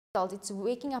It's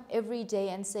waking up every day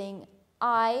and saying,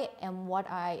 I am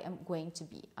what I am going to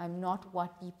be. I'm not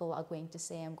what people are going to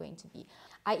say I'm going to be.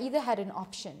 I either had an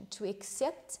option to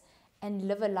accept and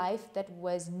live a life that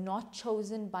was not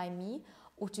chosen by me,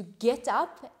 or to get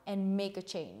up and make a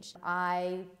change.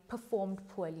 I performed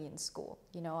poorly in school.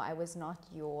 I was not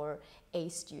your A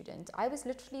student. I was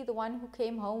literally the one who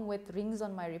came home with rings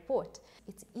on my report.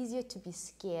 It's easier to be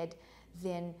scared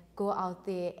than go out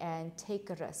there and take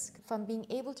a risk. From being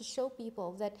able to show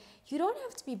people that you don't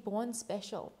have to be born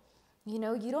special. You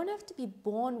don't have to be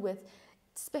born with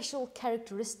special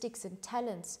characteristics and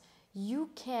talents. You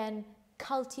can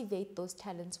cultivate those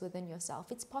talents within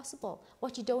yourself. It's possible.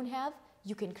 What you don't have,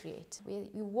 you can create.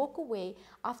 You walk away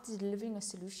after delivering a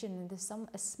solution and there's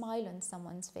a smile on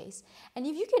someone's face. And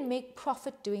if you can make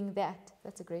profit doing that,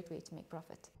 that's a great way to make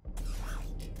profit.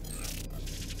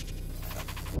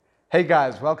 Hey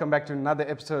guys, welcome back to another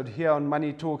episode here on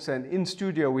Money Talks, and in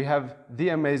studio we have the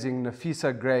amazing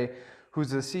Nafisa Gray, who's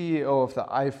the CEO of the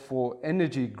I4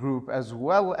 Energy Group, as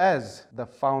well as the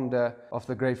founder of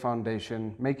the Gray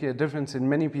Foundation, making a difference in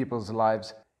many people's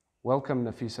lives. Welcome,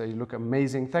 Nafisa. You look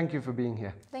amazing. Thank you for being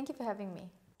here. Thank you for having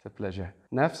me. It's a pleasure.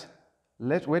 Nafs,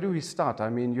 where do we start? I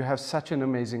mean, you have such an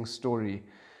amazing story.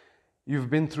 You've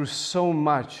been through so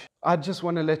much. I just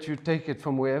want to let you take it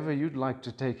from wherever you'd like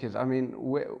to take it. I mean,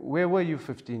 where were you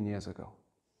 15 years ago?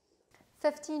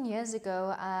 15 years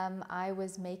ago, I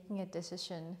was making a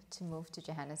decision to move to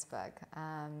Johannesburg.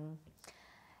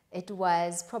 It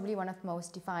was probably one of the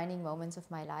most defining moments of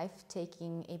my life,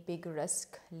 taking a big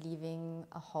risk, leaving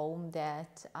a home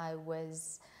that I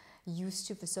was used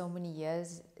to for so many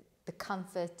years, the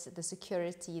comfort, the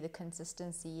security, the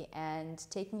consistency, and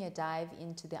taking a dive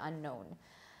into the unknown.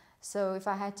 So if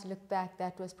I had to look back,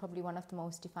 that was probably one of the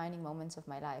most defining moments of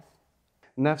my life.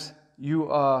 Nafs,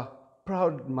 you are a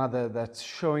proud mother that's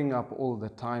showing up all the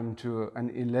time to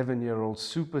an 11-year-old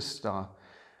superstar,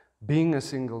 being a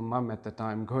single mum at the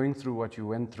time, going through what you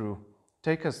went through.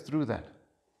 Take us through that.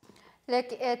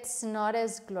 Look, it's not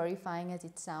as glorifying as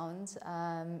it sounds.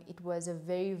 It was a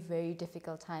very, very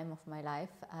difficult time of my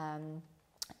life.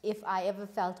 If I ever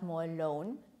felt more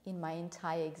alone in my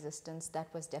entire existence,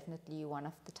 that was definitely one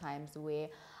of the times where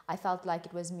I felt like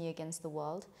it was me against the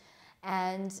world.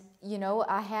 And,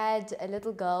 I had a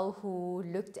little girl who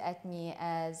looked at me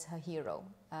as her hero.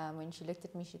 When she looked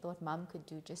at me, she thought Mom could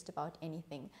do just about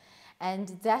anything. And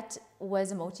that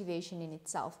was a motivation in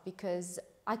itself, because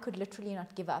I could literally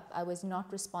not give up. I was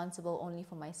not responsible only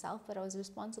for myself, but I was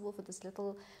responsible for this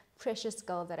little precious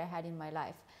girl that I had in my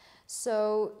life.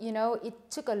 So, it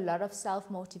took a lot of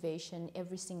self-motivation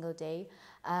every single day.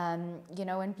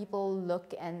 When people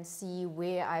look and see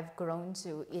where I've grown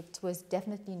to, it was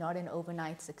definitely not an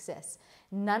overnight success.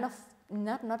 Not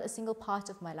a single part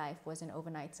of my life was an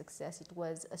overnight success. It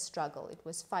was a struggle. It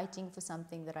was fighting for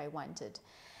something that I wanted.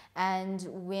 And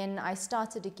when I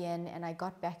started again and I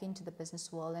got back into the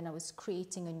business world and I was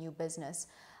creating a new business,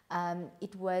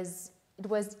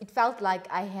 it felt like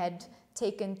I had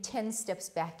taken 10 steps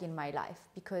back in my life,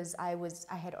 because I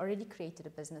had already created a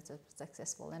business that was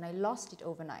successful and I lost it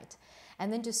overnight.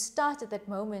 And then to start at that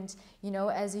moment,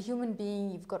 as a human being,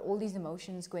 you've got all these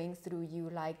emotions going through you,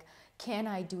 like, can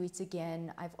I do it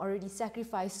again? I've already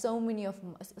sacrificed so many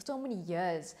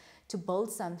years to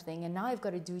build something, and now I've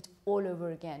got to do it all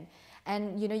over again.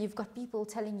 And you've got people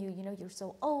telling you, you're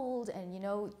so old, and you're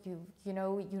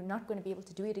not going to be able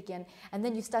to do it again. And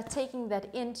then you start taking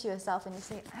that into yourself, and you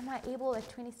say, am I able at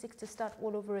 26 to start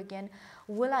all over again?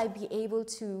 Will I be able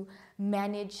to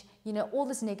manage, all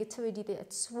this negativity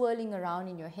that's swirling around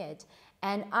in your head?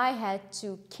 And I had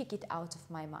to kick it out of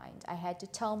my mind. I had to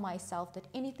tell myself that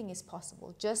anything is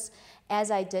possible. Just as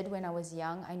I did when I was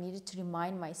young, I needed to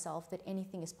remind myself that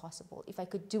anything is possible. If I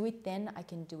could do it then, I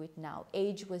can do it now.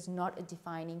 Age was not a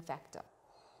defining factor.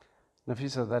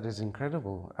 Nafisa, that is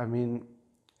incredible. I mean,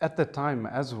 at the time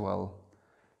as well,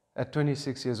 at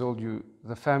 26 years old,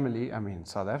 the family,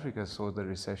 South Africa saw the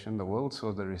recession, the world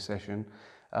saw the recession.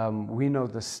 We know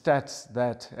the stats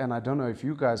that, and I don't know if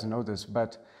you guys know this,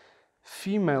 but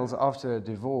females after a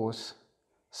divorce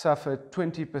suffer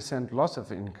 20% loss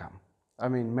of income.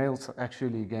 Males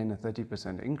actually gain a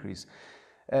 30% increase.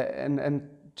 And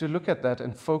to look at that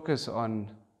and focus on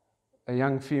a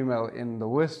young female in the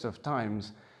worst of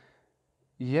times,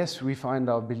 yes, we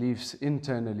find our beliefs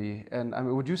internally.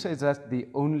 And would you say that's the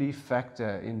only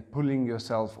factor in pulling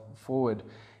yourself forward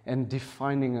and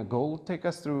defining a goal? Take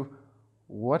us through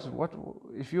what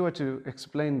if you were to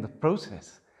explain the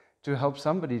process to help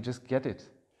somebody just get it.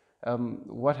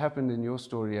 What happened in your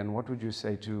story, and what would you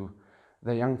say to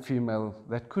the young female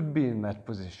that could be in that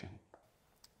position?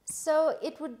 So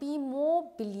it would be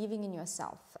more believing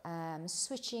yourself,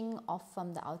 switching off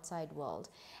from the outside world.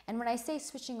 And when I say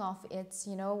switching off, it's,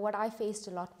 you know, what I faced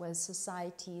a lot was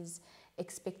society's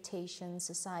expectations,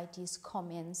 society's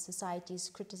comments, society's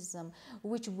criticism,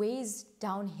 which weighs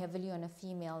down heavily on a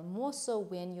female, more so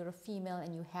when you're a female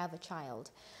and you have a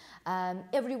child.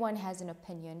 Everyone has an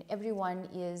opinion. Everyone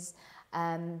is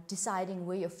deciding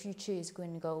where your future is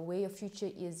going to go, where your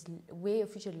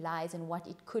future lies, and what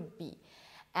it could be.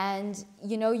 And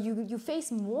you know, you face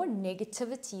more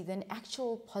negativity than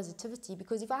actual positivity,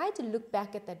 because if I had to look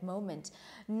back at that moment,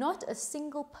 not a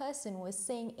single person was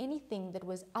saying anything that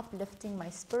was uplifting my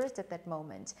spirit at that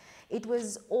moment. It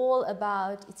was all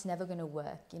about, it's never going to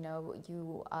work, you know,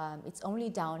 it's only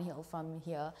downhill from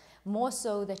here, more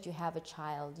so that you have a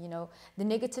child. You know, the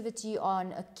negativity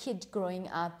on a kid growing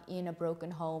up in a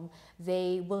broken home,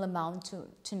 they will amount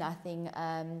to nothing.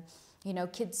 You know,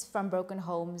 kids from broken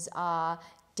homes are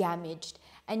damaged,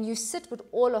 and you sit with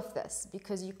all of this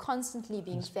because you're constantly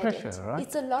being fed pressure, it. right?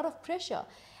 It's a lot of pressure,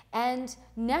 and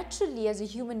naturally, as a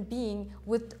human being,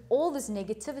 with all this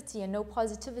negativity and no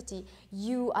positivity,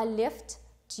 you are left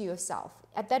to yourself.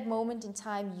 At that moment in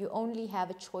time, you only have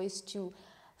a choice to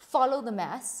follow the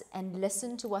mass and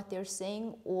listen to what they're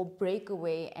saying, or break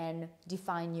away and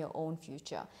define your own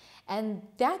future. And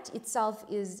that itself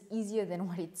is easier than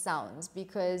what it sounds,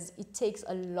 because it takes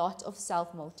a lot of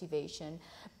self-motivation,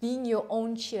 being your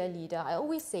own cheerleader. I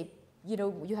always say, you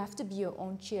know, you have to be your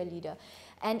own cheerleader.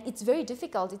 And it's very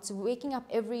difficult. It's waking up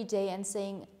every day and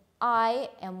saying, I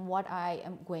am what I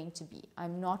am going to be.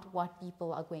 I'm not what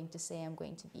people are going to say I'm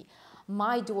going to be.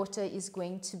 My daughter is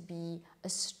going to be a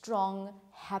strong,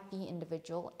 happy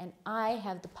individual, and I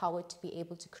have the power to be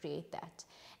able to create that.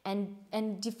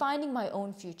 And defining my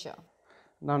own future.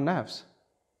 Now, Nafs,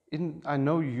 I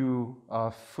know you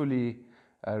are fully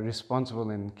responsible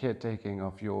in caretaking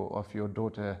of your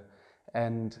daughter,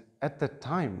 and at the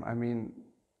time, I mean,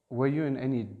 were you in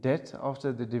any debt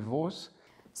after the divorce?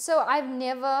 So I've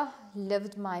never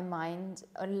lived my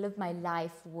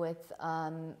life with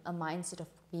a mindset of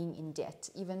being in debt.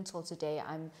 Even till today,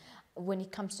 when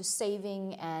it comes to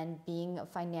saving and being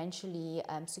financially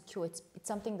secure, it's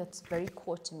something that's very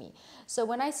core to me. So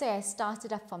when I say I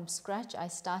started up from scratch, I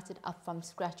started up from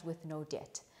scratch with no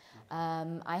debt.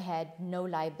 I had no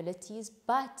liabilities,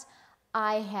 but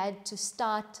I had to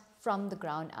start from the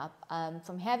ground up,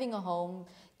 from having a home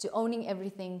to owning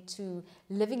everything to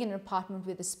living in an apartment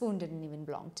where the spoon didn't even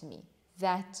belong to me.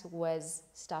 That was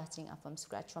starting up from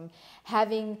scratch, from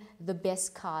having the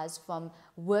best cars, from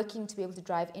working to be able to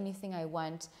drive anything I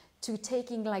want, to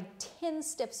taking like 10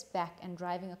 steps back and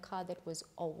driving a car that was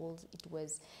old. It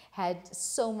had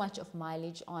so much of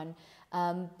mileage on.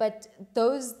 But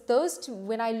those two,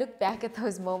 when I look back at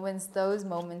those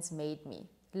moments made me.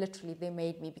 Literally, they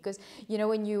made me, because, you know,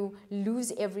 when you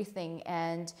lose everything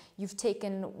and you've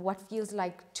taken what feels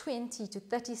like 20 to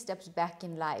 30 steps back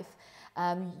in life,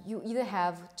 you either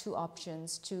have two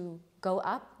options: to go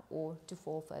up or to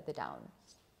fall further down.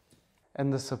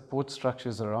 And the support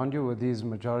structures around you, were these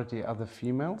majority other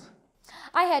females?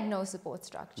 I had no support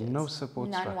structures. No support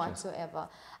None structures. whatsoever.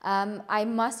 I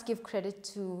must give credit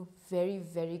to very,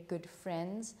 very good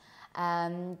friends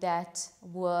that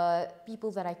were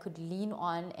people that I could lean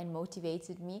on and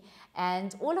motivated me,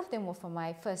 and all of them were from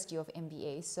my first year of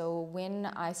MBA. So when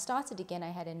I started again,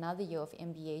 I had another year of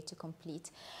MBA to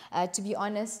complete. To be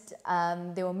honest,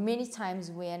 there were many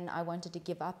times when I wanted to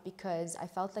give up, because I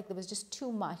felt like there was just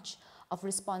too much of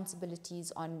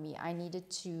responsibilities on me. I needed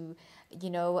to, you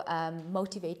know,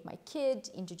 motivate my kid,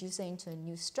 introduce her into a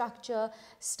new structure,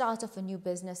 start off a new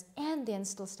business, and then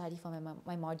still study for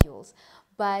my modules.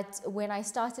 But when I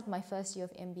started my first year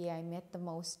of MBA, I met the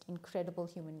most incredible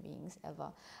human beings ever,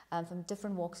 from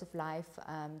different walks of life,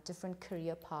 different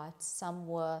career paths. Some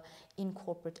were in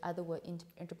corporate, others were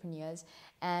entrepreneurs.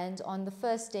 And on the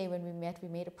first day when we met, we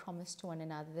made a promise to one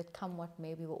another that come what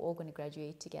may, we were all going to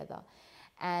graduate together.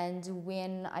 And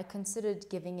when I considered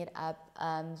giving it up,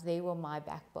 they were my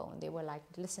backbone. They were like,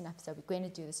 listen, Afsa, we're going to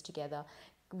do this together.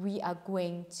 We are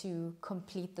going to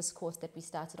complete this course that we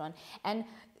started on. And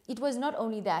it was not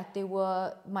only that, they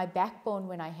were my backbone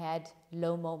when I had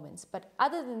low moments. But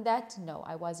other than that, no,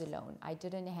 I was alone. I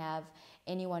didn't have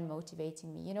anyone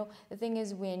motivating me. You know, the thing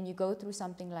is, when you go through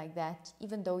something like that,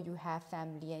 even though you have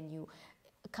family and you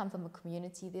come from a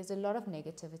community, there's a lot of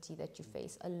negativity that you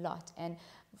face, a lot. And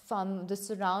from the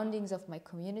surroundings of my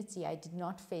community, I did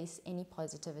not face any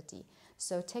positivity.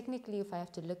 So technically, if I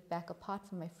have to look back, apart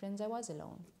from my friends, I was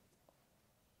alone.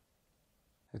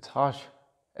 It's harsh,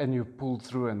 and you pulled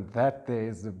through, and that there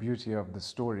is the beauty of the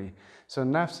story. So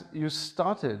Nafs, you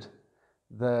started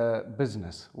the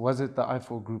business. Was it the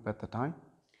I4 Group at the time?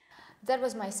 That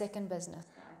was my second business.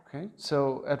 Okay,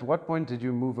 so at what point did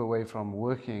you move away from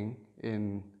working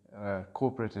in a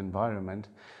corporate environment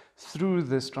through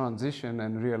this transition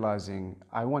and realizing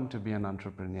I want to be an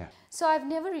entrepreneur? So I've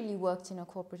never really worked in a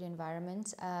corporate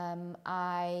environment.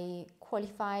 I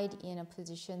qualified in a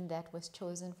position that was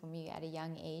chosen for me at a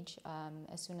young age,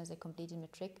 as soon as I completed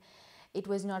matric. It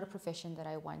was not a profession that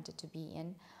I wanted to be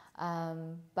in,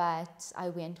 but I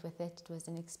went with it. It was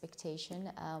an expectation.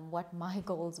 What my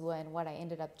goals were and what I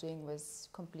ended up doing was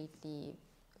completely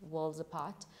worlds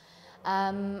apart.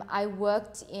 I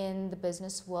worked in the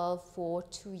business world for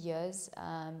 2 years.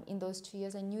 In those 2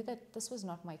 years, I knew that this was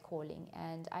not my calling,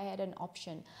 and I had an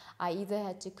option. I either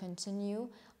had to continue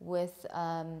with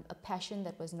a passion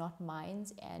that was not mine,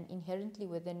 and inherently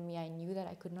within me, I knew that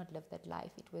I could not live that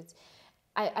life.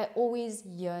 I always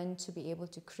yearned to be able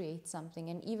to create something,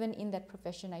 and even in that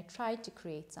profession, I tried to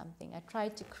create something. I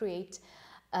tried to create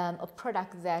a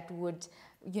product that would,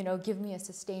 give me a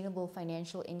sustainable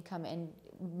financial income and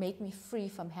make me free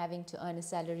from having to earn a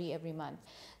salary every month.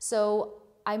 So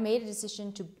I made a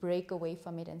decision to break away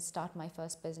from it and start my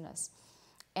first business.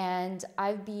 And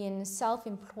I've been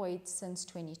self-employed since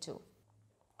 22.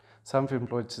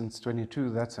 Self-employed since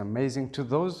 22, that's amazing. To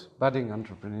those budding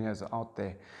entrepreneurs out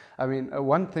there, I mean,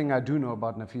 one thing I do know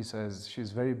about Nafisa is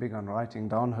she's very big on writing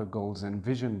down her goals and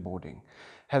vision boarding.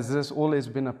 Has this always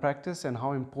been a practice, and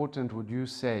how important would you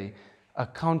say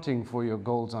accounting for your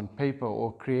goals on paper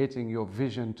or creating your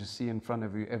vision to see in front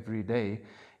of you every day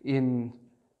in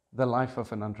the life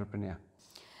of an entrepreneur?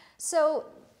 So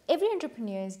every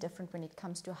entrepreneur is different when it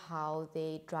comes to how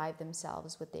they drive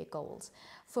themselves with their goals.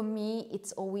 For me,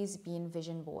 it's always been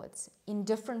vision boards in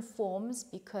different forms,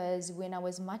 because when I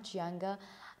was much younger,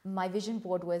 my vision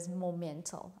board was more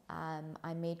mental.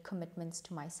 I made commitments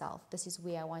to myself. This is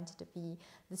where I wanted to be.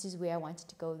 This is where I wanted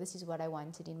to go. This is what I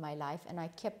wanted in my life. And I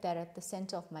kept that at the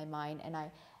center of my mind, and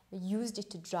I used it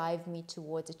to drive me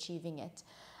towards achieving it.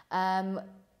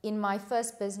 In my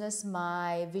first business,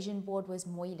 my vision board was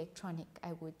more electronic.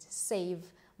 I would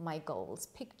save my goals,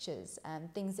 pictures,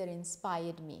 things that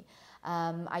inspired me.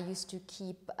 I used to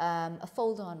keep a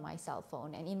folder on my cell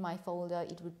phone, and in my folder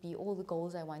it would be all the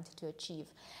goals I wanted to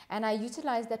achieve. And I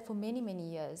utilized that for many,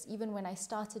 many years. Even when I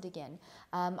started again,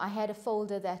 I had a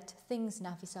folder that things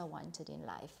Nafisa wanted in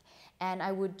life. And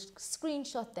I would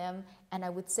screenshot them and I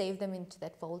would save them into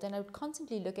that folder, and I would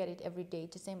constantly look at it every day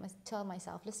to tell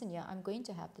myself, listen, yeah, I'm going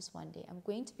to have this one day. I'm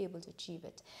going to be able to achieve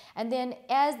it. And then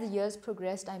as the years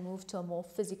progressed, I moved to a more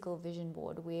physical vision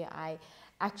board where I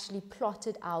actually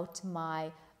plotted out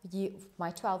my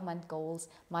 12-month goals,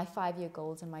 my 5-year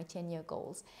goals, and my 10-year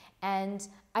goals. And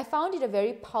I found it a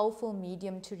very powerful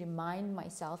medium to remind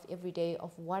myself every day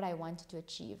of what I wanted to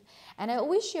achieve. And I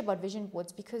always share about vision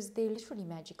boards because they're literally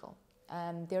magical.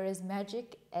 They're as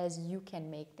magic as you can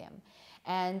make them.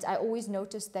 And I always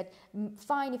noticed that,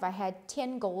 fine, if I had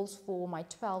 10 goals for my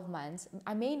 12 months,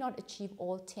 I may not achieve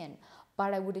all 10,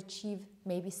 but I would achieve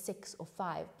maybe 6 or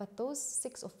 5. But those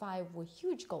 6 or 5 were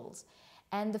huge goals.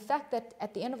 And the fact that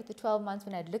at the end of the 12 months,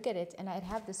 when I'd look at it and I'd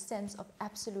have this sense of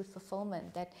absolute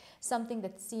fulfillment, that something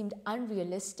that seemed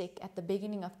unrealistic at the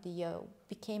beginning of the year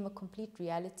became a complete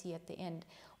reality at the end,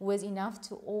 was enough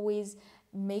to always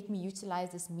make me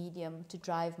utilize this medium to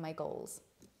drive my goals.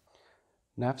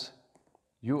 Nafs,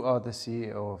 you are the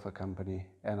CEO of a company,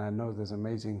 and I know there's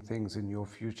amazing things in your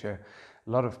future, a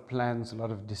lot of plans, a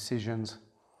lot of decisions.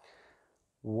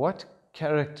 What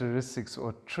characteristics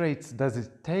or traits does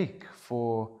it take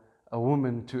for a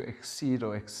woman to exceed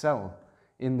or excel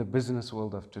in the business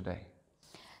world of today?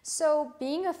 So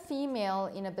being a female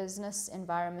in a business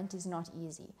environment is not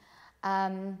easy.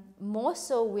 More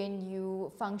so when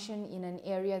you function in an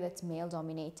area that's male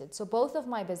dominated. So both of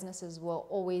my businesses were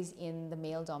always in the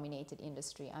male dominated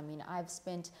industry. I mean, I've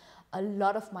spent a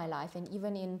lot of my life, and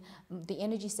even in the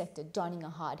energy sector, donning a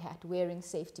hard hat, wearing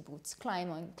safety boots,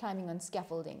 climbing on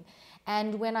scaffolding.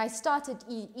 And when I started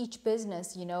each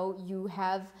business, you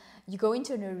go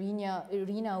into an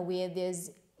arena where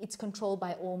it's controlled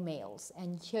by all males,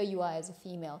 and here you are as a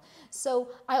female. So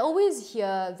I always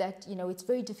hear that it's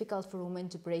very difficult for women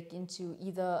to break into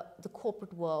either the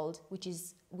corporate world,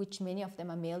 which many of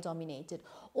them are male dominated,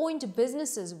 or into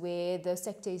businesses where the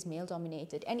sector is male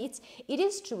dominated. And it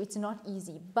is true, it's not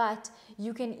easy, but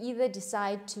you can either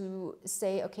decide to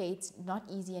say, okay, it's not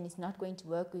easy and it's not going to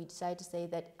work, or you decide to say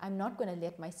that I'm not going to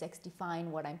let my sex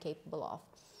define what I'm capable of.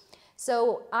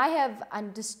 So I have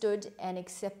understood and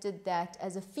accepted that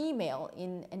as a female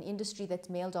in an industry that's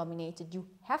male dominated, you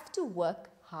have to work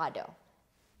harder.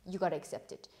 You got to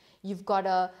accept it. You've got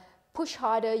to push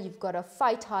harder. You've got to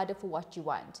fight harder for what you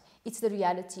want. It's the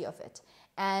reality of it.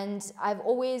 And I've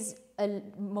always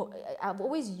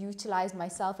utilized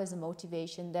myself as a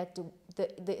motivation that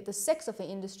the sex of the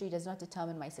industry does not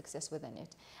determine my success within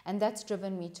it. And that's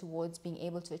driven me towards being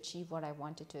able to achieve what I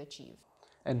wanted to achieve.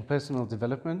 And personal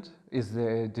development, is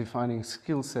there a defining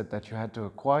skill set that you had to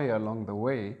acquire along the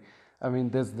way? I mean,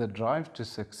 there's the drive to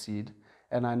succeed,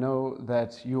 and I know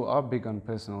that you are big on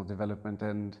personal development,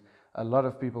 and a lot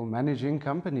of people managing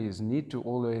companies need to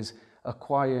always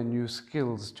acquire new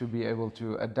skills to be able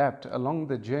to adapt along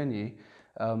the journey.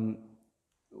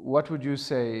 What would you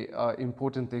say are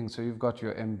important things? So you've got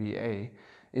your MBA.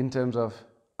 In terms of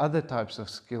other types of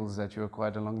skills that you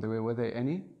acquired along the way, were there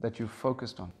any that you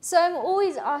focused on? So I'm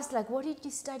always asked, like, what did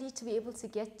you study to be able to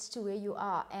get to where you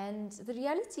are? And the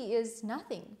reality is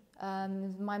nothing.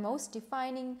 My most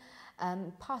defining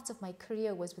part of my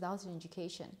career was without an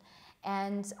education.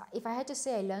 And if I had to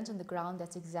say I learned on the ground,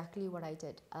 that's exactly what I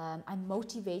did. I'm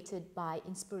motivated by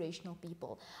inspirational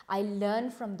people. I learn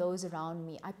from those around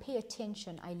me. I pay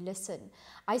attention. I listen.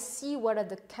 I see what are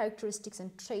the characteristics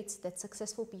and traits that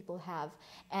successful people have.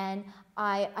 And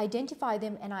I identify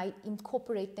them and I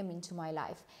incorporate them into my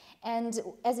life. And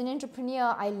as an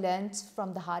entrepreneur, I learned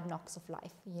from the hard knocks of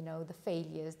life, you know, the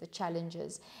failures, the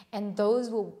challenges. And those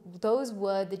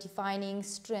were the defining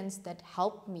strengths that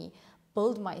helped me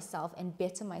build myself and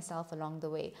better myself along the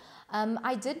way.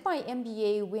 I did my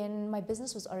MBA when my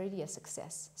business was already a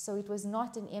success. So it was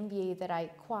not an MBA that I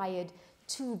acquired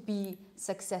to be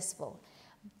successful.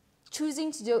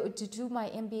 Choosing to do my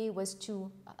MBA was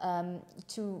to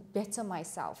better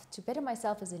myself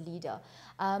as a leader.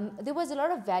 There was a lot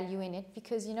of value in it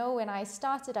because, you know, when I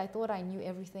started, I thought I knew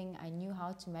everything. I knew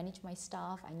how to manage my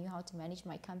staff. I knew how to manage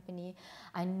my company.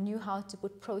 I knew how to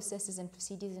put processes and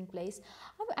procedures in place.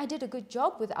 I did a good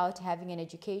job without having an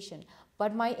education.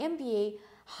 But my MBA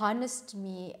harnessed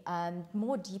me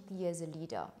more deeply as a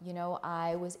leader. You know,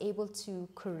 I was able to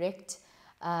correct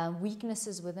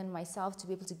weaknesses within myself to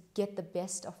be able to get the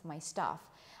best of my staff.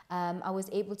 I was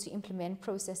able to implement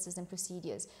processes and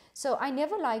procedures. So I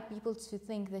never like people to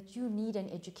think that you need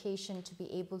an education to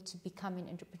be able to become an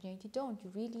entrepreneur. You don't.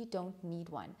 You really don't need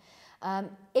one.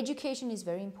 Education is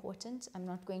very important. I'm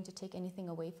not going to take anything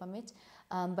away from it,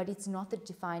 but it's not the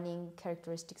defining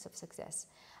characteristics of success.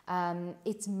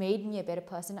 It's made me a better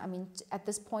person. I mean, at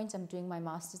this point, I'm doing my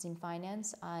master's in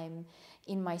finance. I'm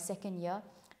in my second year.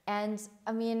 And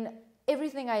I mean,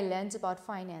 everything I learned about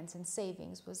finance and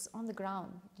savings was on the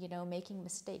ground, you know, making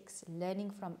mistakes,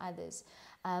 learning from others.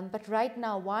 But right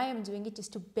now, why I'm doing it is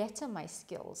to better my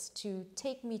skills, to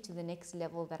take me to the next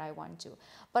level that I want to.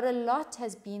 But a lot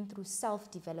has been through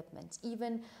self-development,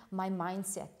 even my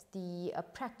mindset, the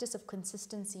practice of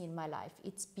consistency in my life.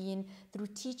 It's been through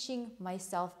teaching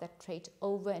myself that trait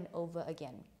over and over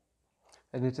again.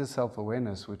 And it is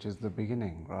self-awareness, which is the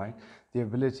beginning, right? The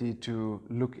ability to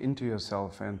look into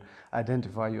yourself and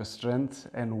identify your strengths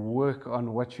and work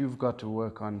on what you've got to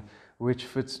work on, which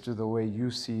fits to the way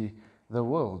you see the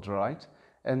world, right?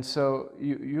 And so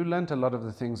you learned a lot of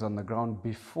the things on the ground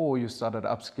before you started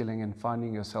upskilling and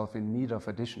finding yourself in need of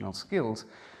additional skills.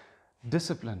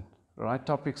 Discipline, right?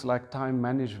 Topics like time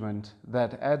management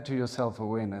that add to your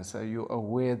self-awareness. Are you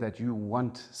aware that you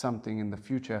want something in the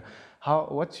future?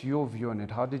 What's your view on it?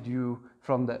 How did you,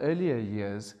 from the earlier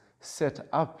years, set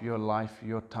up your life,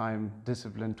 your time,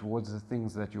 discipline towards the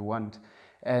things that you want?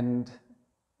 And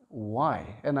why?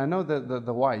 And I know that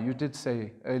the why, you did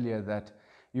say earlier that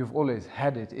you've always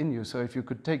had it in you. So if you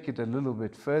could take it a little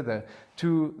bit further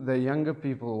to the younger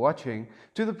people watching,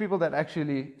 to the people that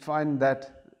actually find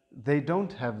that they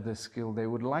don't have this skill, they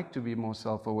would like to be more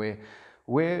self-aware.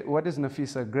 What is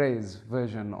Nafisa Gray's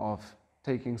version of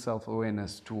taking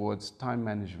self-awareness towards time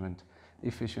management,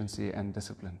 efficiency, and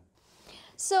discipline?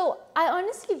 So I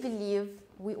honestly believe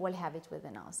we all have it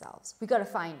within ourselves. We got to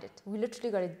find it. We literally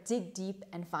got to dig deep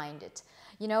and find it.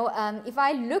 You know, if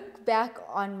I look back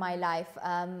on my life,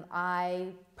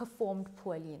 I performed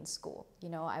poorly in school. You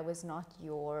know, I was not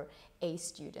your A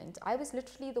student. I was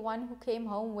literally the one who came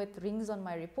home with rings on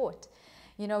my report,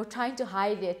 you know, trying to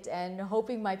hide it and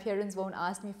hoping my parents won't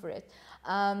ask me for it.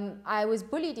 I was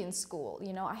bullied in school.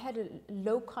 You know, I had a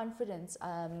low confidence.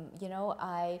 You know,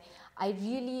 I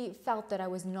really felt that I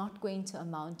was not going to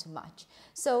amount to much.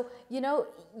 So, you know,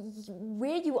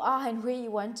 where you are and where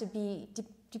you want to be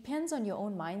depends on your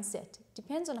own mindset.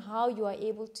 Depends on how you are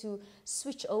able to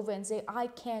switch over and say, I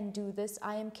can do this.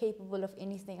 I am capable of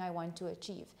anything I want to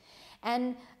achieve.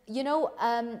 And, you know,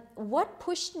 what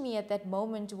pushed me at that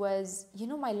moment was, you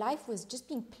know, my life was just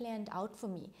being planned out for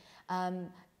me.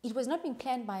 it was not being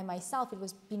planned by myself, it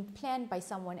was being planned by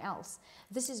someone else.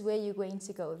 This is where you're going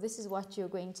to go, this is what you're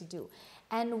going to do.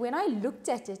 And when I looked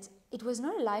at it, it was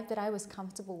not a life that I was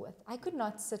comfortable with. I could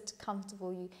not sit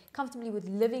comfortably with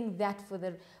living that for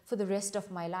the rest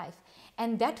of my life.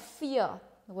 And that fear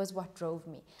was what drove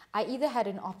me. I either had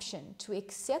an option to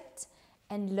accept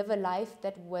and live a life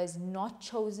that was not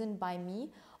chosen by me,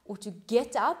 or to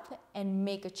get up and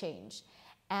make a change.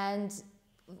 And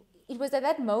it was at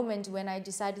that moment when I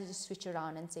decided to switch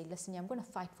around and say, listen, I'm going to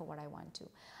fight for what I want to.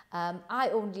 I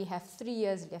only have 3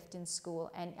 years left in school,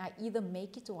 and I either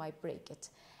make it or I break it.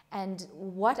 And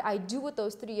what I do with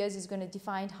those 3 years is going to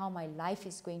define how my life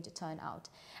is going to turn out.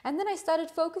 And then I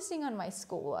started focusing on my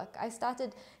schoolwork. I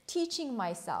started teaching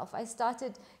myself. I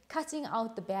started cutting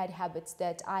out the bad habits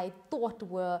that I thought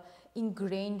were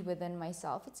ingrained within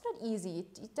myself. It's not easy.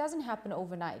 It doesn't happen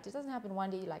overnight. It doesn't happen one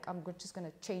day like I'm just going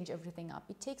to change everything up.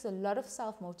 It takes a lot of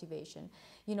self-motivation,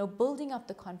 building up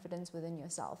the confidence within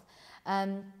yourself.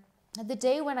 The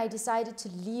day when I decided to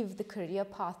leave the career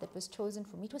path that was chosen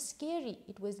for me, it was scary.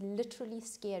 It was literally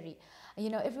scary.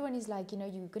 Everyone is like, you're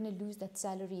going to lose that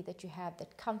salary that you have,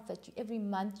 that comfort. Every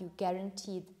month you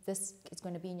guarantee this is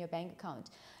going to be in your bank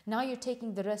account. Now you're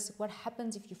taking the risk. What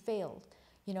happens if you fail?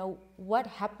 What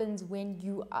happens when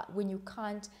you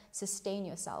can't sustain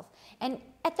yourself? And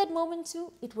at that moment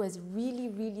too, it was really,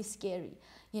 really scary.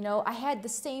 I had the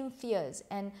same fears,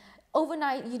 and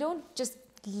overnight, you don't just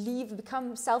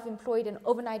become self-employed and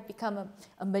overnight become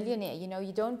a millionaire.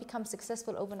 You don't become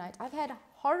successful overnight. I've had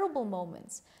horrible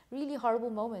moments, really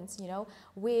horrible moments,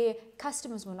 where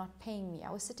customers were not paying me.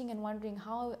 I was sitting and wondering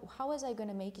how was I going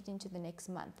to make it into the next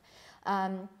month?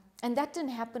 And that didn't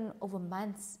happen over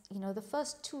months. The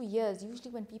first 2 years, usually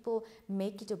when people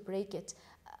make it or break it,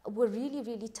 were really,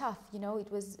 really tough.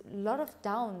 It was a lot of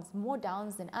downs, more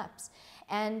downs than ups.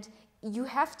 And you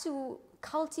have to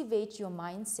cultivate your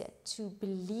mindset to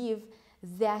believe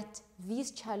that these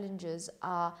challenges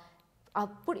are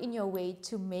put in your way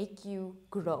to make you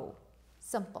grow.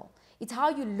 Simple. It's how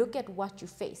you look at what you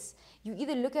face. You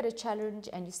either look at a challenge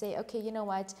and you say, okay, you know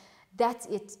what, that's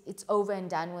it, it's over and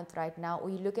done with right now. Or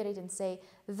you look at it and say,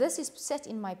 this is set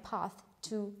in my path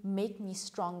to make me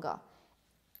stronger.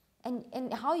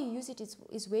 And how you use it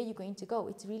is where you're going to go.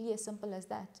 It's really as simple as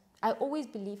that. I always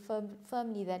believe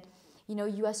firmly that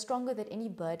you are stronger than any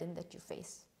burden that you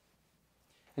face.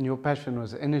 And your passion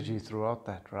was energy throughout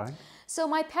that, right? So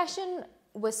my passion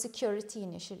was security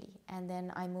initially, and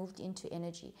then I moved into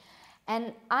energy.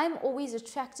 And I'm always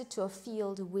attracted to a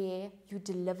field where you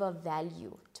deliver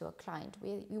value to a client,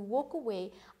 where you walk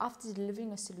away after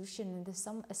delivering a solution and there's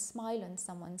a smile on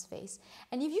someone's face.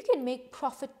 And if you can make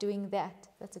profit doing that,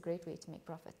 that's a great way to make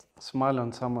profit. Smile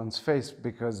on someone's face,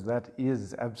 because that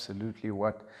is absolutely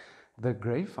what the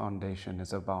Grey Foundation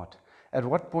is about. At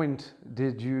what point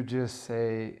did you just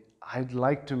say, I'd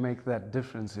like to make that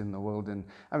difference in the world? And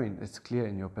I mean, it's clear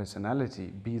in your personality,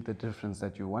 be the difference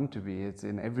that you want to be. It's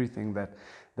in everything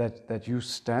that you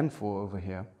stand for over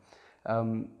here.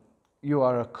 You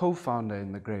are a co-founder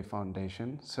in the Grey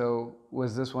Foundation. So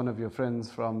was this one of your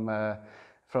friends from your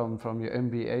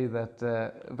MBA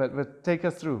that, but take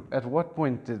us through. At what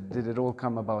point did it all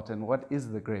come about, and what is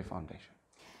the Grey Foundation?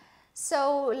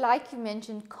 So, like you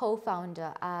mentioned,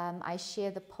 co-founder, I share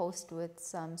the post with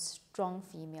some strong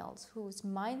females whose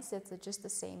mindsets are just the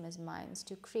same as mine,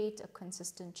 to create a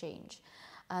consistent change,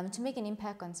 to make an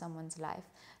impact on someone's life.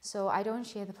 So I don't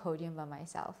share the podium by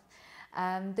myself.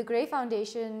 The Grey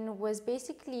Foundation was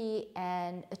basically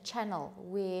a channel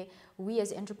where we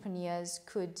as entrepreneurs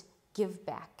could give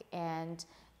back and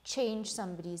change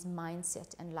somebody's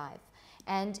mindset and life.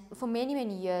 And for many,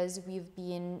 many years, we've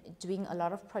been doing a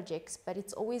lot of projects, but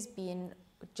it's always been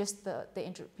just the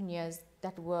entrepreneurs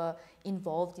that were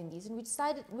involved in these. And we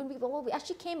decided, we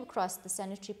actually came across the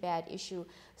sanitary pad issue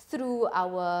through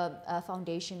our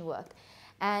foundation work.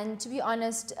 And to be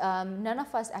honest, none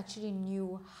of us actually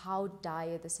knew how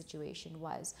dire the situation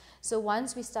was. So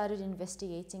once we started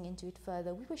investigating into it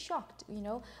further, we were shocked.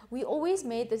 We always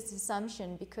made this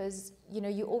assumption because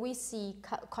you always see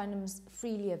condoms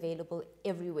freely available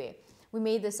everywhere. We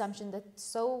made the assumption that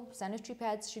sanitary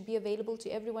pads should be available to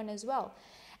everyone as well.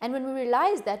 And when we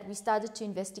realized that, we started to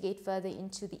investigate further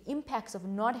into the impacts of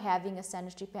not having a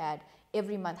sanitary pad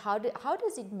every month. How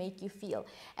does it make you feel?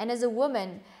 And as a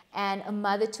woman and a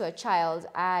mother to a child,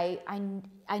 I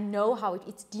know how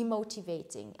it's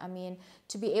demotivating. I mean,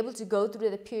 to be able to go through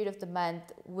the period of the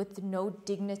month with no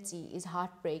dignity is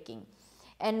heartbreaking.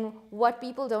 And what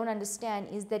people don't understand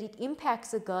is that it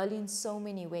impacts a girl in so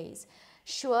many ways.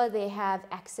 Sure, they have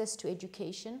access to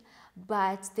education,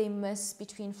 but they miss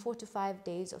between 4 to 5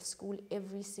 days of school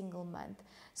every single month.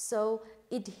 So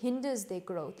it hinders their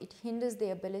growth. It hinders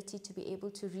their ability to be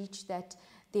able to reach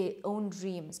their own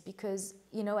dreams, because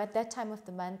at that time of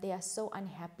the month they are so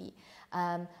unhappy.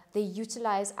 They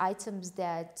utilize items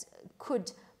that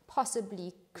could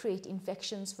possibly create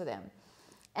infections for them.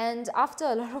 And after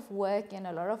a lot of work and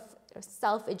a lot of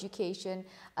self-education,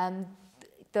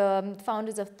 the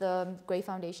founders of the Gray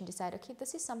Foundation decided, okay,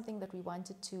 this is something that we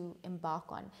wanted to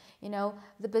embark on.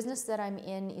 The business that I'm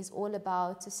in is all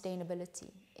about sustainability.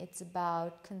 It's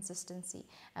about consistency.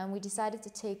 And we decided to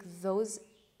take those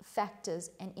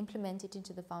factors and implement it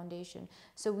into the foundation.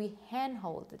 So we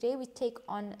handhold. The day we take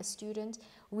on a student,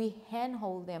 we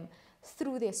handhold them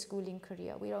through their schooling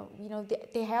career.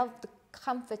 They have the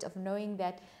comfort of knowing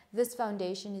that this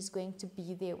foundation is going to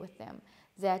be there with them,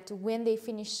 that when they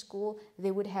finish school,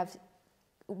 they would have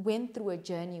went through a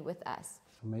journey with us.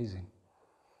 Amazing.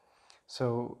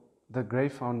 So the Gray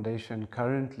Foundation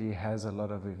currently has a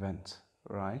lot of events,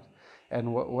 right?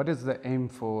 And what is the aim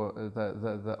for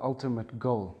the ultimate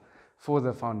goal for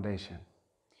the foundation?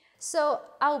 So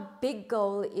our big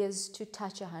goal is to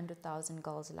touch 100,000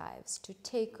 girls' lives, to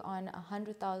take on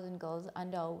 100,000 girls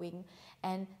under our wing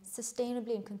and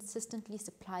sustainably and consistently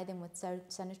supply them with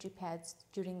sanitary pads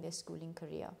during their schooling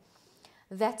career.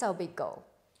 That's our big goal.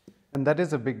 And that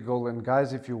is a big goal. And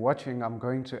guys, if you're watching, I'm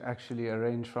going to actually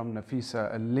arrange from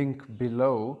Nafisa a link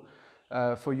below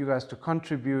for you guys to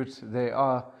contribute. They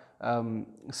are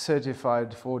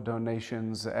certified for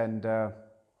donations and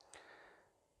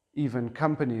even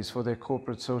companies for their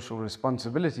corporate social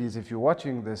responsibilities. If you're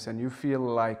watching this and you feel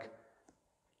like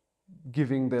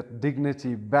giving that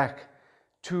dignity back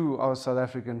to our South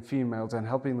African females and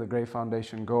helping the Gray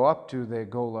Foundation go up to their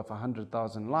goal of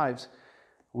 100,000 lives,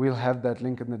 we'll have that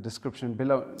link in the description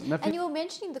below. And you were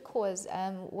mentioning the cause,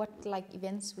 what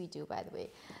events we do, by the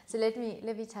way. So let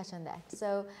me touch on that.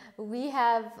 So we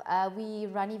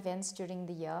run events during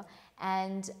the year,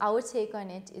 and our take on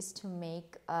it is to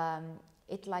make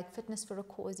it like Fitness for a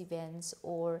Cause events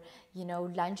or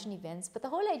luncheon events. But the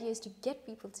whole idea is to get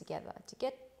people together,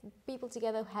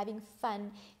 having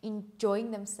fun,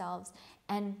 enjoying themselves.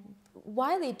 And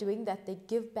while they're doing that, they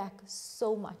give back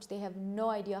so much. They have no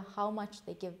idea how much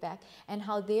they give back and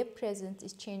how their presence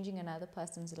is changing another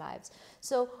person's lives.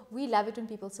 So we love it when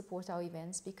people support our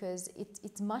events, because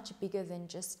it's much bigger than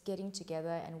just getting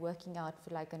together and working out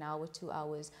for like an hour, 2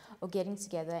 hours, or getting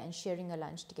together and sharing a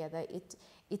lunch together.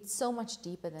 It's so much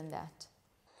deeper than that.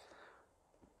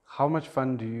 How much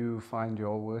fun do you find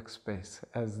your workspace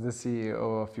as the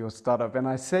CEO of your startup? And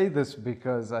I say this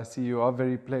because I see you are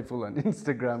very playful on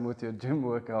Instagram with your gym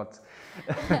workouts.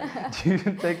 Do you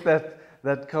take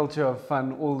that culture of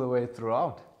fun all the way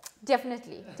throughout?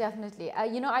 Definitely.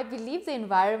 I believe the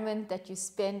environment that you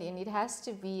spend in, it has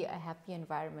to be a happy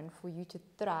environment for you to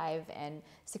thrive and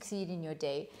succeed in your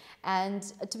day. And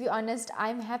to be honest,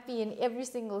 I'm happy in every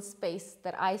single space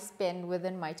that I spend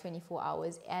within my 24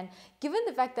 hours. And given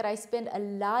the fact that I spend a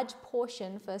large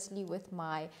portion, firstly, with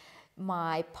my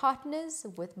partners,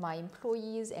 with my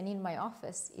employees, and in my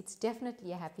office, it's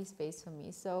definitely a happy space for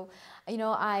me. So,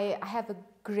 I have a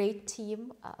great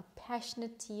team, a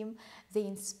passionate team. They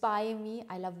inspire me.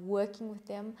 I love working with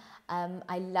them.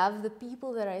 I love the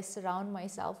people that I surround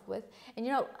myself with. And,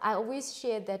 I always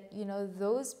share that,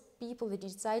 those people that you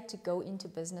decide to go into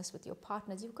business with, your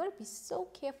partners, you've got to be so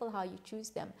careful how you choose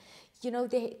them.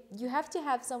 You have to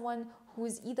have someone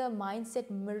whose either mindset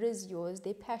mirrors yours,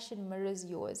 their passion mirrors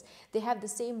yours, they have the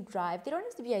same drive. They don't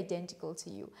have to be identical to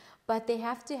you, but they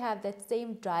have to have that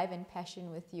same drive and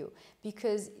passion with you,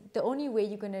 because the only way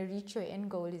you're going to reach your end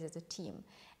goal is as a team,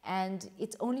 and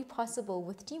it's only possible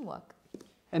with teamwork.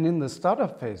 And in the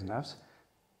startup phase, Nafs,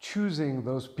 choosing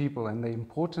those people and the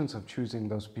importance of choosing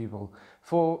those people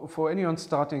for anyone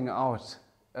starting out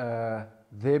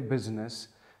their business,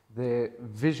 their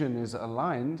vision is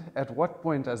aligned. At what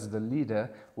point as the leader,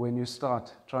 when you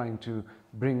start trying to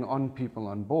bring on people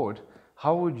on board,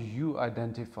 how would you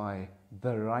identify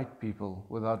the right people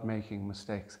without making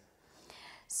mistakes?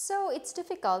 So it's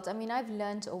difficult. I've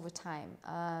learned over time.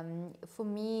 For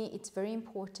me, it's very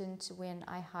important when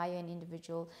I hire an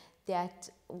individual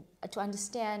to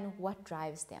understand what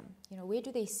drives them. Where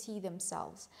do they see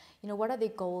themselves? What are their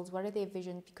goals? What are their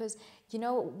visions? Because,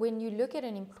 when you look at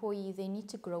an employee, they need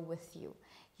to grow with you.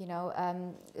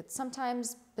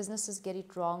 Sometimes businesses get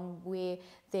it wrong where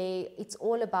it's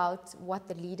all about what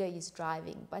the leader is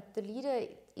driving, but the leader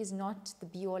is not the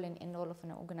be-all and end-all of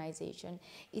an organization.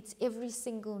 It's every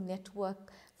single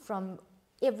network from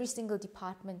every single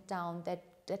department down that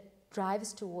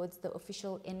drives towards the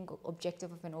official end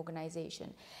objective of an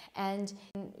organization. And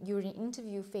during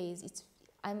interview phase,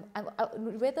 I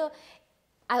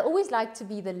always like to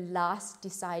be the last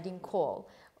deciding call.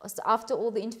 So after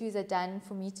all the interviews are done,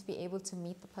 for me to be able to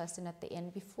meet the person at the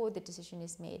end before the decision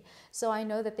is made. So I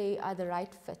know that they are the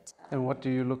right fit. And what do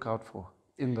you look out for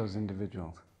in those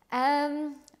individuals?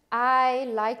 I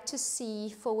like to see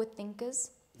forward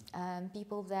thinkers,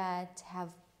 people that have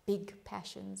big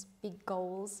passions, big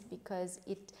goals, because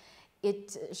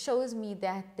it shows me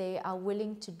that they are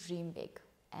willing to dream big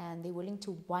and they're willing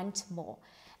to want more.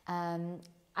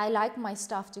 I like my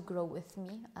staff to grow with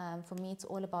me. For me, it's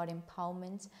all about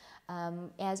empowerment.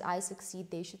 As I succeed,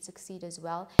 they should succeed as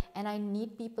well. And I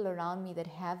need people around me that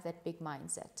have that big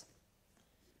mindset.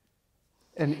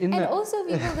 And also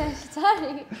people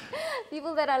that,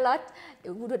 people that are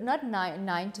not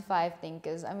 9 to 5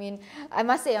 thinkers. I mean, I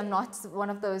must say I'm not one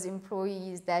of those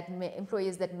employees that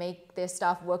make their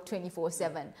staff work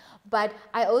 24/7. But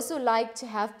I also like to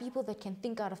have people that can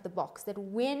think out of the box, that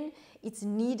when it's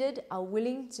needed are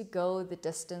willing to go the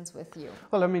distance with you.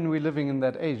 Well, I mean, we're living in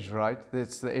that age, right?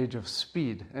 It's the age of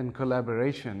speed and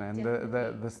collaboration, and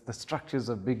the structures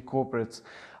of big corporates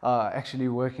are actually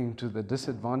working to the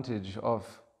disadvantage of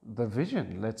the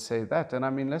vision, let's say that. And I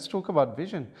mean, let's talk about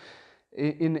vision.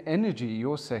 In energy,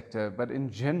 your sector, but in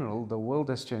general, the world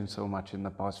has changed so much in the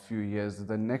past few years.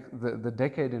 The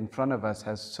decade in front of us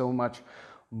has so much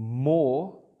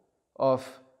more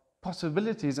of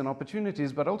possibilities and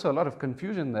opportunities, but also a lot of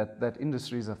confusion that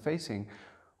industries are facing.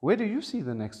 Where do you see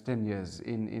the next 10 years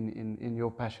in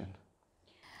your passion?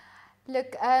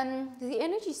 Look, the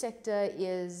energy sector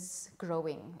is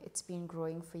growing. It's been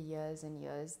growing for years and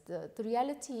years. The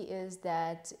reality is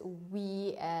that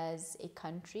we as a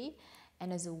country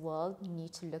and as a world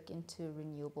need to look into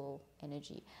renewable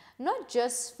energy, not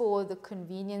just for the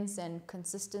convenience and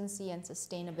consistency and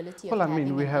sustainability of having an energy store. Well, I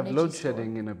mean, we have load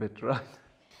shedding in a bit, right?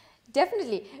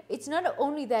 Definitely. It's not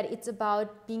only that, it's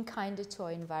about being kinder to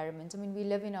our environment. I mean, we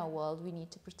live in our world, we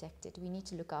need to protect it, we need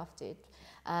to look after it.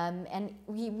 And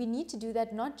we need to do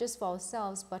that not just for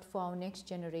ourselves, but for our next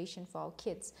generation, for our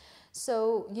kids.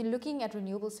 So you're looking at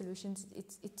renewable solutions,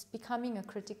 it's becoming a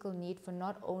critical need for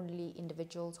not only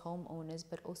individuals, homeowners,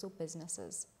 but also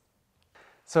businesses.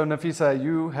 So Nafisa,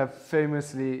 you have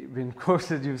famously been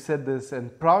quoted, you've said this,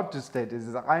 and proud to state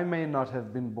is, I may not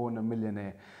have been born a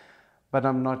millionaire, but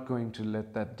I'm not going to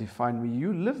let that define me.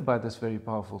 You live by this very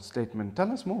powerful statement. Tell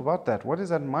us more about that. What is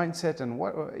that mindset, and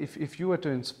what if you were to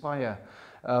inspire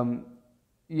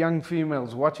young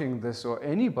females watching this, or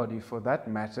anybody for that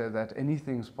matter, that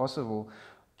anything's possible,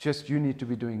 just you need to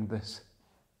be doing this,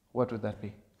 what would that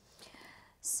be?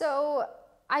 So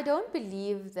I don't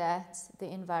believe that the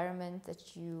environment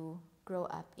that you grow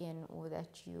up in or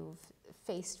that you've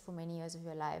faced for many years of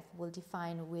your life will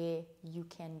define where you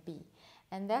can be.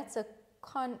 And that's a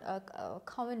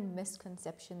common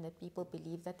misconception, that people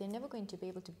believe that they're never going to be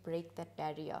able to break that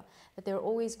barrier, that they're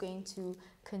always going to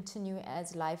continue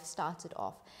as life started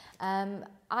off.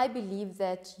 I believe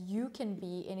that you can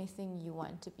be anything you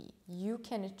want to be. You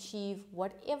can achieve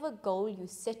whatever goal you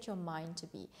set your mind to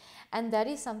be. And that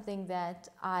is something that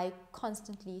I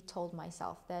constantly told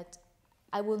myself, that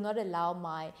I will not allow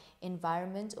my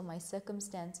environment or my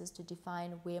circumstances to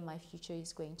define where my future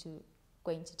is going to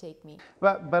take me.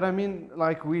 But I mean,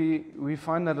 like we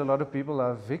find that a lot of people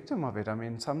are a victim of it. I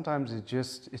mean, sometimes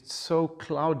it's so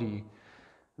cloudy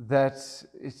that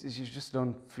you just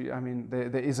don't feel, I mean,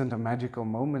 there isn't a magical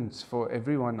moment for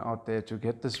everyone out there to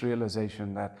get this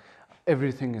realization that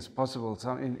everything is possible.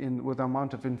 So with the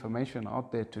amount of information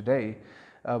out there today,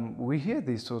 we hear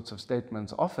these sorts of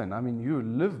statements often. I mean, you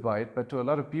live by it, but to a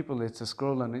lot of people, it's a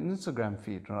scroll on an Instagram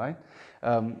feed, right?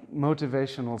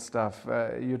 Motivational stuff.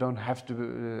 You don't have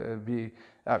to be,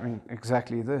 I mean,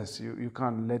 exactly this. You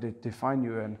can't let it define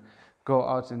you and go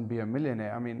out and be a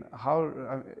millionaire. I mean,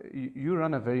 you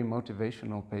run a very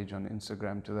motivational page on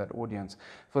Instagram to that audience.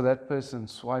 For that person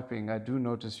swiping, I do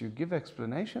notice you give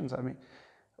explanations. I mean,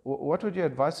 what would your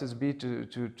advices be to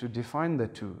define the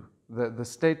two? The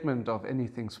statement of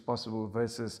anything's possible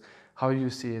versus how you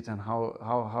see it and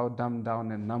how dumbed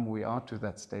down and numb we are to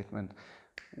that statement.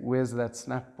 Where's that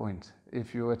snap point?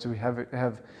 If you were to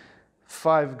have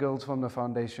 5 girls from the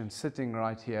foundation sitting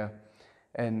right here,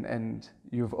 and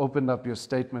you've opened up your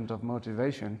statement of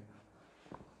motivation,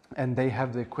 and they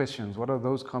have their questions, what are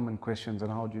those common questions, and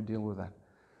how do you deal with that?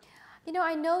 You know,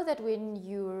 I know that when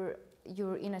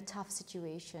you're in a tough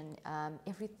situation,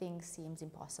 everything seems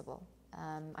impossible.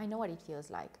 I know what it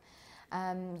feels like.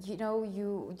 You know,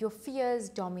 your fears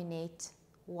dominate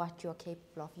what you're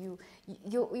capable of.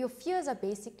 Your fears are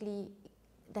basically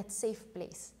that safe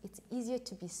place. It's easier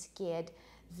to be scared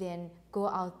than go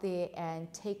out there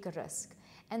and take a risk.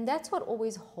 And that's what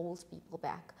always holds people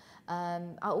back. I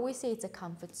always say it's a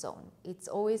comfort zone. It's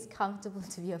always comfortable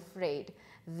to be afraid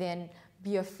than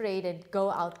be afraid and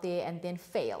go out there and then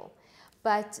fail.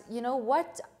 But you know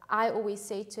what I always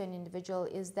say to an individual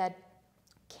is that,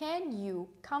 can you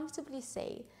comfortably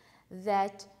say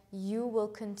that you will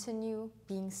continue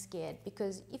being scared?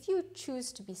 Because if you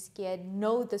choose to be scared,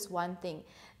 know this one thing,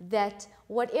 that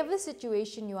whatever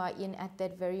situation you are in at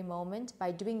that very moment,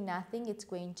 by doing nothing, it's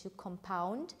going to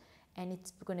compound and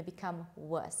it's going to become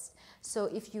worse. So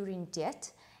if you're in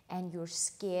debt and you're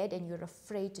scared and you're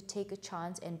afraid to take a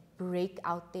chance and break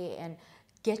out there and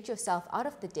get yourself out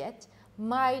of the debt,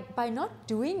 by not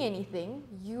doing anything,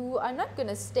 you are not going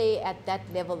to stay at that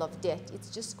level of debt.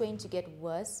 It's just going to get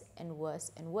worse and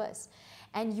worse and worse.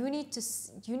 And you need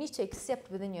to accept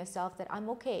within yourself that I'm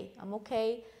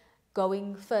okay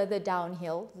going further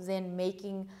downhill than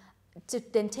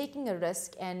taking a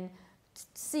risk and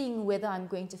seeing whether I'm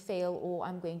going to fail or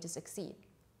I'm going to succeed.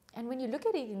 And when you look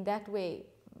at it in that way,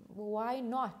 why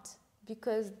not?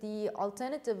 Because the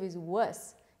alternative is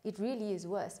worse. It really is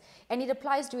worse. And it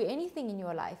applies to anything in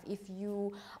your life. If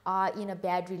you are in a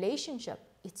bad relationship,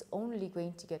 it's only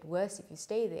going to get worse if you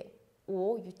stay there.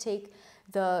 Or you take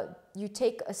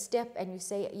a step and you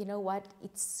say, you know what,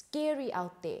 it's scary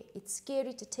out there. It's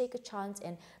scary to take a chance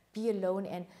and be alone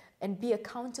and be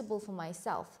accountable for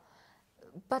myself.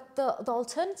 But the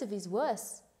alternative is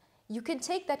worse. You can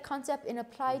take that concept and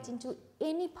apply it into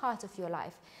any part of your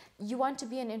life. You want to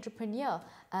be an entrepreneur.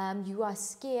 You are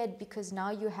scared because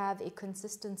now you have a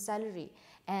consistent salary.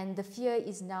 And the fear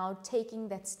is now taking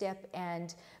that step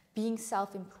and being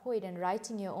self-employed and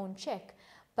writing your own check.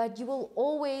 But you will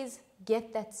always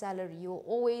get that salary. You will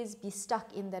always be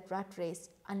stuck in that rat race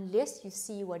unless you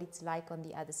see what it's like on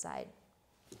the other side.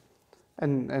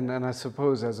 And I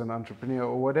suppose as an entrepreneur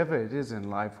or whatever it is in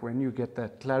life, when you get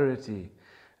that clarity,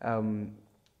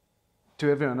 to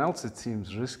everyone else it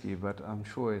seems risky, but I'm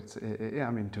sure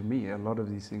to me a lot of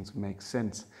these things make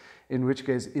sense. In which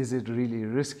case, is it really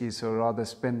risky? So rather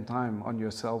spend time on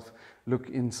yourself, look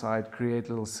inside, create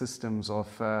little systems of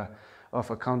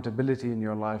accountability in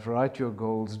your life, write your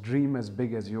goals, dream as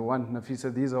big as you want.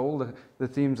 Nafisa, these are all the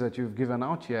themes that you've given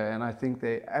out here, and I think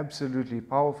they're absolutely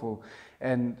powerful,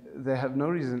 and they have no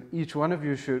reason. Each one of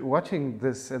you should, watching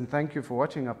this, and thank you for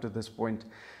watching up to this point,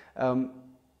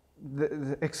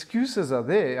 the excuses are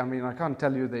there. I mean, I can't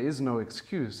tell you there is no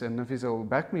excuse, and Nafisa will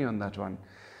back me on that one.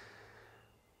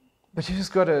 But you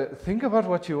just got to think about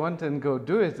what you want and go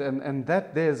do it, and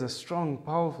that there's a strong,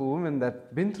 powerful woman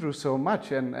that's been through so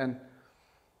much, and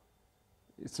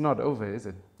it's not over, is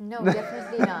it? No,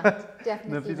 definitely not.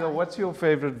 Definitely Nafisa, not. what's your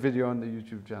favorite video on the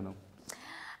YouTube channel?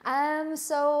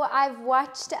 So I've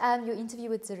watched your interview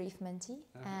with Zarif Minty,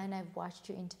 and I've watched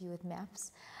your interview with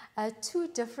Maps. Two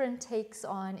different takes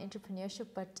on entrepreneurship,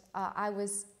 but I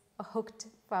was hooked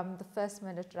from the first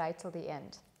minute right till the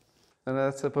end. And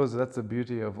I suppose that's the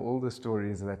beauty of all the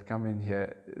stories that come in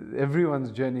here.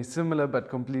 Everyone's journey is similar but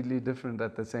completely different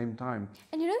at the same time.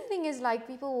 And you know, the thing is, like,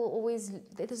 people will always,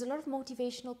 there's a lot of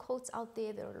motivational quotes out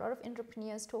there, there are a lot of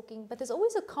entrepreneurs talking, but there's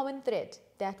always a common thread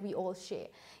that we all share.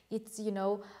 It's, you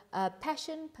know,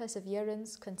 passion,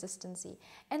 perseverance, consistency.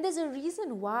 And there's a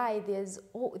reason why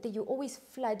that you're always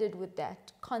flooded with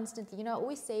that constantly. You know, I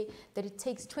always say that it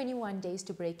takes 21 days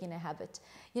to break in a habit.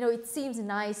 You know, it seems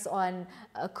nice on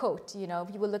a quote, you know,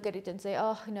 people look at it and say,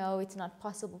 oh, no, it's not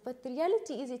possible. But the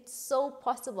reality is it's so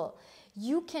possible.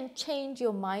 You can change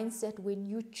your mindset when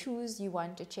you choose you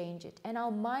want to change it. And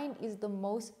our mind is the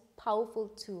most powerful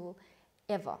tool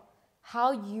ever.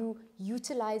 How you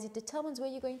utilize it determines where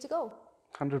you're going to go.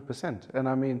 100%. And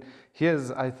I mean, here's,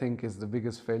 I think, is the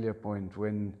biggest failure point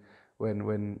when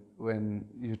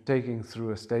you're taking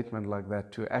through a statement like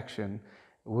that to action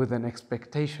with an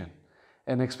expectation.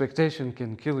 An expectation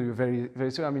can kill you very,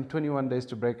 very soon. I mean, 21 days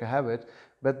to break a habit,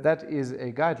 but that is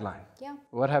a guideline. Yeah.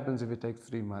 What happens if it takes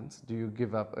 3 months? Do you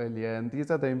give up earlier? And these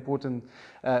are the important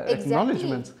Exactly.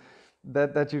 acknowledgements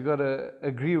that you got to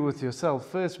agree with yourself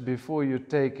first before you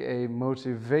take a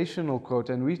motivational quote.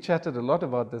 And we chatted a lot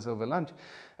about this over lunch.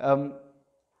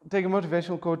 Take a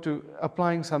motivational quote to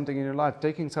applying something in your life,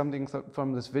 taking something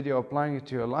from this video, applying it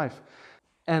to your life.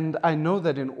 And I know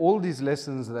that in all these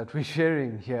lessons that we're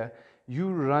sharing here, you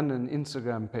run an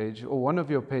Instagram page, or one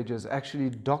of your pages actually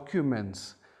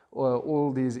documents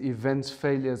all these events,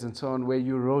 failures, and so on, where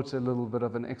you wrote a little bit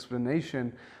of an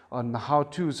explanation on how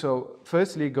to. So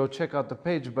firstly, go check out the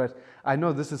page, but I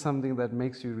know this is something that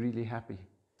makes you really happy.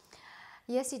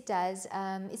 Yes, it does.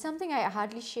 It's something I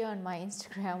hardly share on my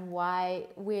Instagram,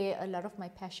 where a lot of my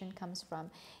passion comes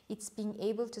from. It's being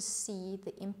able to see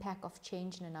the impact of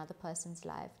change in another person's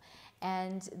life.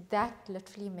 And that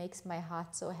literally makes my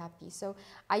heart so happy. So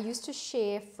I used to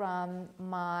share from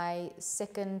my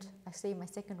second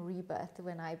rebirth,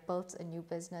 when I built a new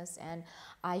business, and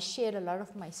I shared a lot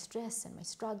of my stress and my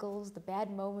struggles, the bad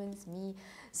moments, me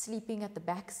sleeping at the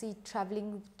back seat,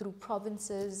 traveling through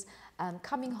provinces,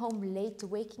 coming home late,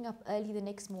 waking up early the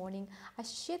next morning. I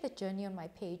shared that journey on my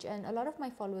page, and a lot of my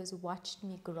followers watched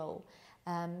me grow.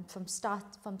 From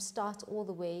start all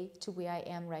the way to where I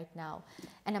am right now,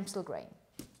 and I'm still growing.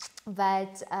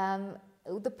 But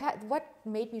what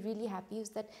made me really happy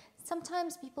is that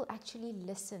sometimes people actually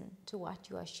listen to what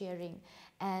you are sharing,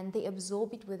 and they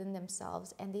absorb it within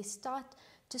themselves, and they start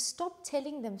to stop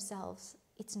telling themselves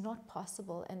it's not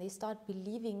possible, and they start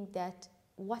believing that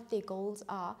what their goals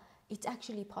are, it's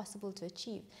actually possible to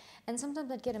achieve. And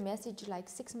sometimes I'd get a message like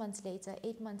 6 months later,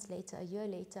 8 months later, a year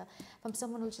later, from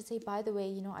someone who would just say, by the way,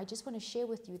 you know, I just want to share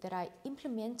with you that I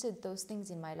implemented those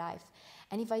things in my life.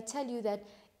 And if I tell you that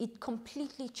it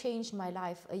completely changed my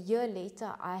life, a year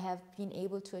later, I have been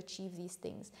able to achieve these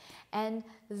things. And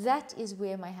that is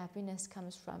where my happiness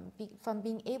comes from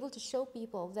being able to show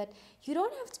people that you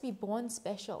don't have to be born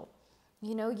special.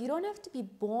 You know, you don't have to be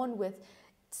born with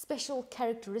special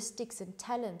characteristics and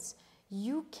talents.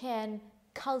 You can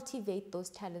cultivate those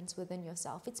talents within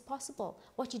yourself. It's possible.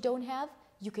 What you don't have,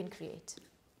 you can create.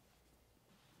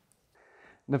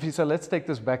 Nafisa, let's take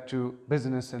this back to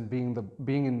business and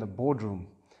being in the boardroom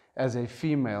as a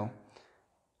female.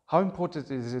 How important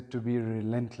is it to be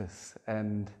relentless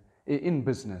and in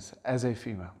business as a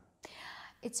female?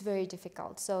 It's very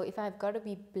difficult. So if I've got to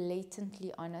be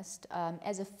blatantly honest,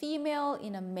 as a female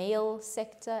in a male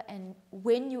sector, and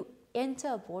when you enter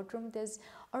a boardroom, there's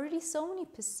already so many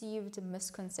perceived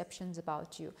misconceptions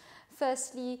about you.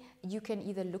 Firstly, you can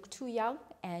either look too young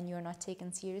and you're not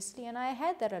taken seriously, and I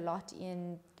had that a lot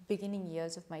in beginning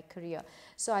years of my career.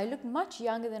 So I looked much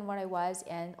younger than what I was,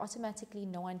 and automatically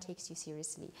no one takes you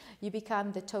seriously. You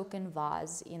become the token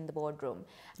vase in the boardroom.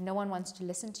 No one wants to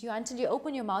listen to you until you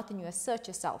open your mouth and you assert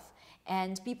yourself.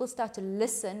 And people start to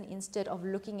listen instead of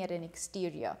looking at an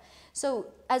exterior. So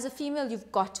as a female,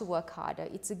 you've got to work harder.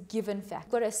 It's a given fact.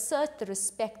 You've got to assert the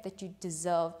respect that you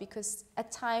deserve, because at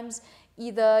times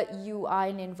either you are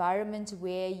in an environment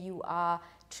where you are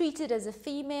treated as a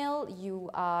female, you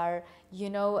are,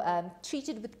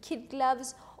 treated with kid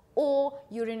gloves, or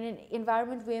you're in an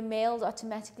environment where males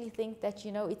automatically think that,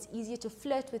 it's easier to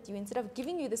flirt with you instead of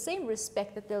giving you the same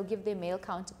respect that they'll give their male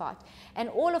counterpart. And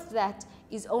all of that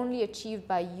is only achieved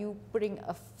by you putting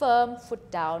a firm foot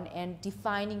down and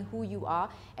defining who you are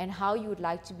and how you would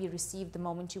like to be received the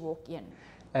moment you walk in.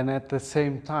 And at the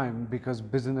same time, because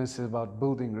business is about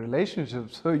building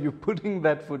relationships, so you're putting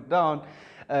that foot down,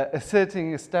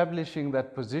 establishing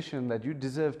that position that you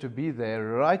deserve to be there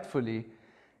rightfully,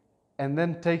 and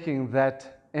then taking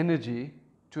that energy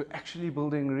to actually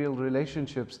building real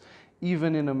relationships,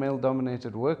 even in a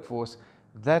male-dominated workforce.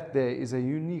 That there is a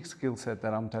unique skill set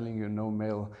that I'm telling you no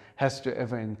male has to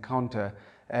ever encounter,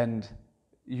 and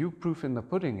you proof in the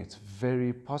pudding. It's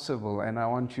very possible, and I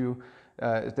want you,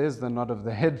 there's the nod of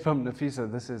the head from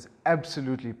Nafisa, this is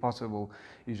absolutely possible.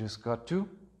 You just got to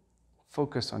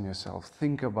focus on yourself.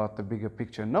 Think about the bigger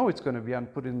picture. No, it's going to be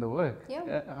put in the work.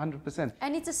 Yeah. 100%.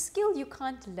 And it's a skill you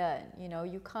can't learn.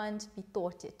 You can't be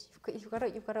taught it. You've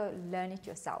got to learn it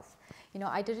yourself.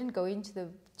 I didn't go into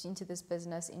this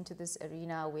business, into this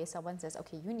arena where someone says,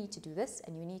 okay, you need to do this,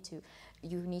 and you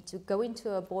need to go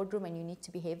into a boardroom and you need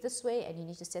to behave this way, and you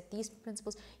need to set these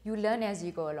principles. You learn as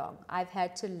you go along. I've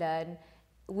had to learn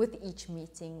with each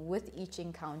meeting, with each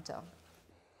encounter.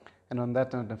 And on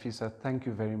that note, Nafisa, thank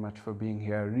you very much for being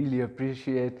here. I really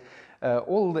appreciate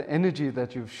all the energy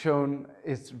that you've shown.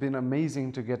 It's been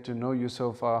amazing to get to know you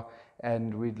so far,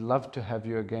 and we'd love to have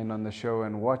you again on the show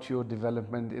and watch your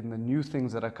development in the new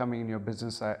things that are coming in your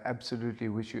business. I absolutely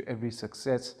wish you every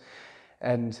success,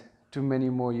 and to many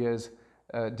more years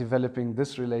developing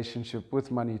this relationship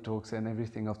with Money Talks and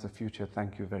everything of the future.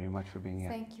 Thank you very much for being here.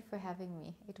 Thank you for having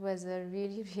me. It was a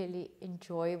really, really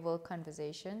enjoyable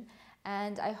conversation.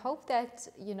 And I hope that,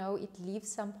 it leaves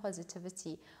some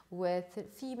positivity with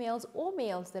females or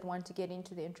males that want to get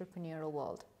into the entrepreneurial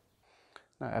world.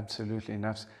 No, absolutely,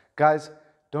 Nafs. Guys,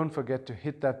 don't forget to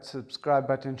hit that subscribe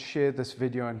button, share this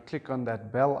video, and click on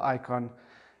that bell icon.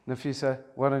 Nafisa,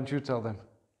 why don't you tell them?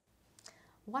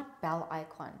 What bell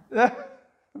icon?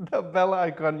 The bell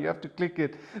icon, you have to click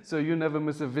it so you never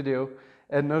miss a video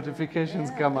and notifications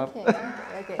come up.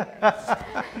 Okay.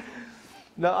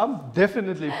 No, I'm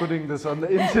definitely putting this on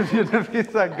the interview,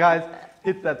 Nafisa. Guys,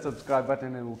 hit that subscribe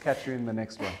button and we'll catch you in the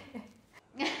next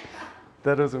one.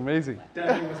 That was amazing.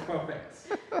 Timing was perfect.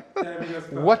 Timing was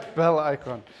perfect. What bell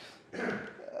icon?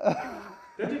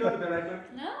 Don't you know the bell icon?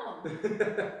 No.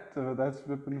 So that's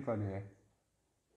flipping funny, eh?